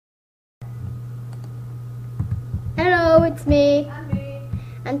Hello, it's me. I'm me.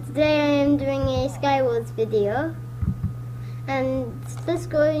 And today I am doing a Skywars video. And let's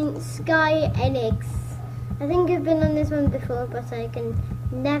go in Sky NX. I think I've been on this one before, but I can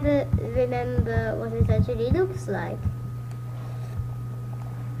never remember what it actually looks like.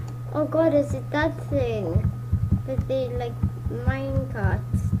 Oh god, is it that thing? With the like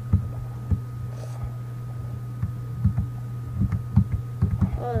minecarts?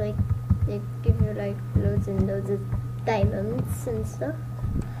 Oh, like they give you like loads and loads of diamonds and stuff.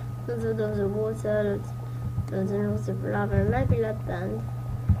 Loads of water, loads and loads of lava. It might be land.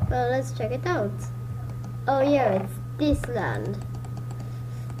 Well, let's check it out. Oh yeah, it's this land.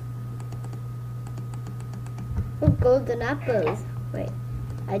 Oh, golden apples. Wait,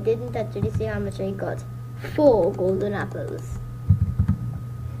 I didn't actually see how much I got. 4 golden apples.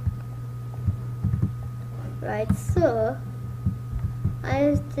 Right, so I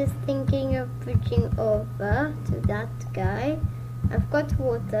was just thinking of bridging over to that guy. I've got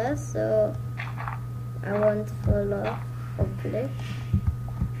water, so I won't fall off, hopefully.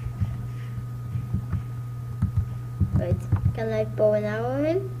 Wait, can I bow and arrow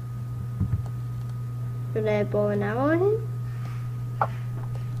him? Should I bow and arrow him?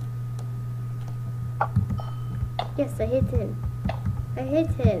 Yes, I hit him. I hit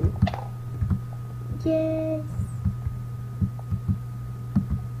him. Yes.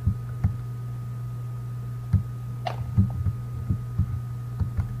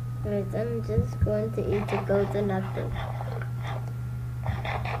 Wait, I'm just going to eat a golden apple.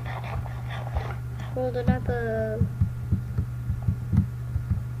 Golden apple.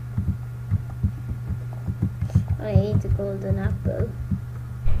 I ate a golden apple.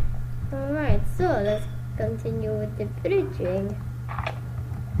 Alright, so let's continue with the bridging.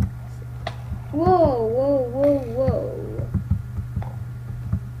 Whoa, whoa, whoa, whoa.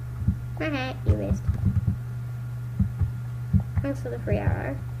 Haha, you missed. Thanks for the free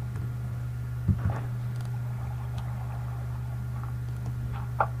arrow.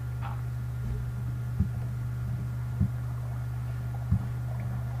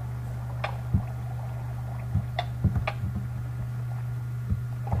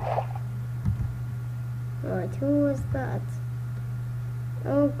 Right, who was that?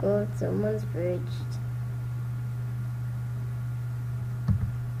 Oh god, someone's bridged.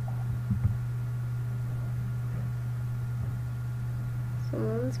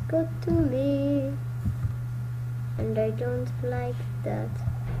 Someone's got to me, and I don't like that.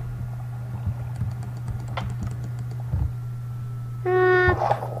 Ah!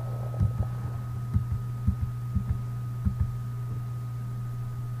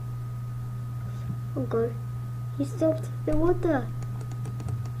 Oh god, he stopped the water.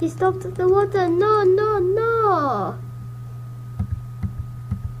 He stopped the water. No, no, no.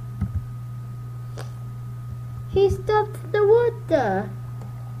 He stopped the water.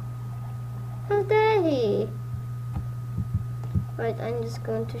 How dare he? Right, I'm just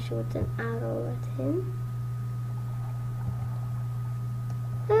going to shoot an arrow at him.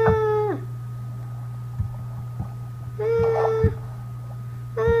 Ah! Ah!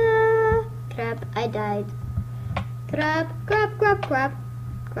 Ah! Crap, I died. Crap, crap, crap, crap.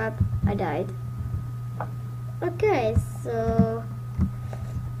 Crap, I died. Okay, so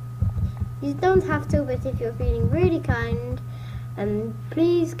you don't have to, but if you're feeling really kind,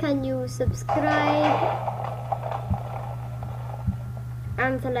 please can you subscribe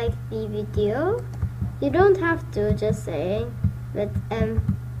and like the video. You don't have to, just saying. But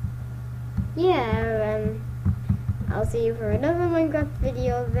yeah, I'll see you for another Minecraft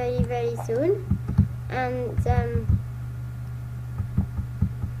video very, very soon. And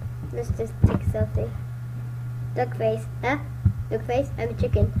let's just take a selfie. Duck face, huh? Duck face, I'm a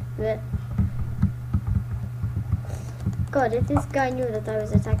chicken. Blech. God, if this guy knew that I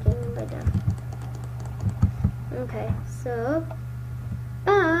was attacking him by now. Okay, so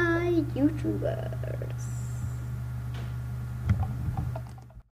bye, YouTubers.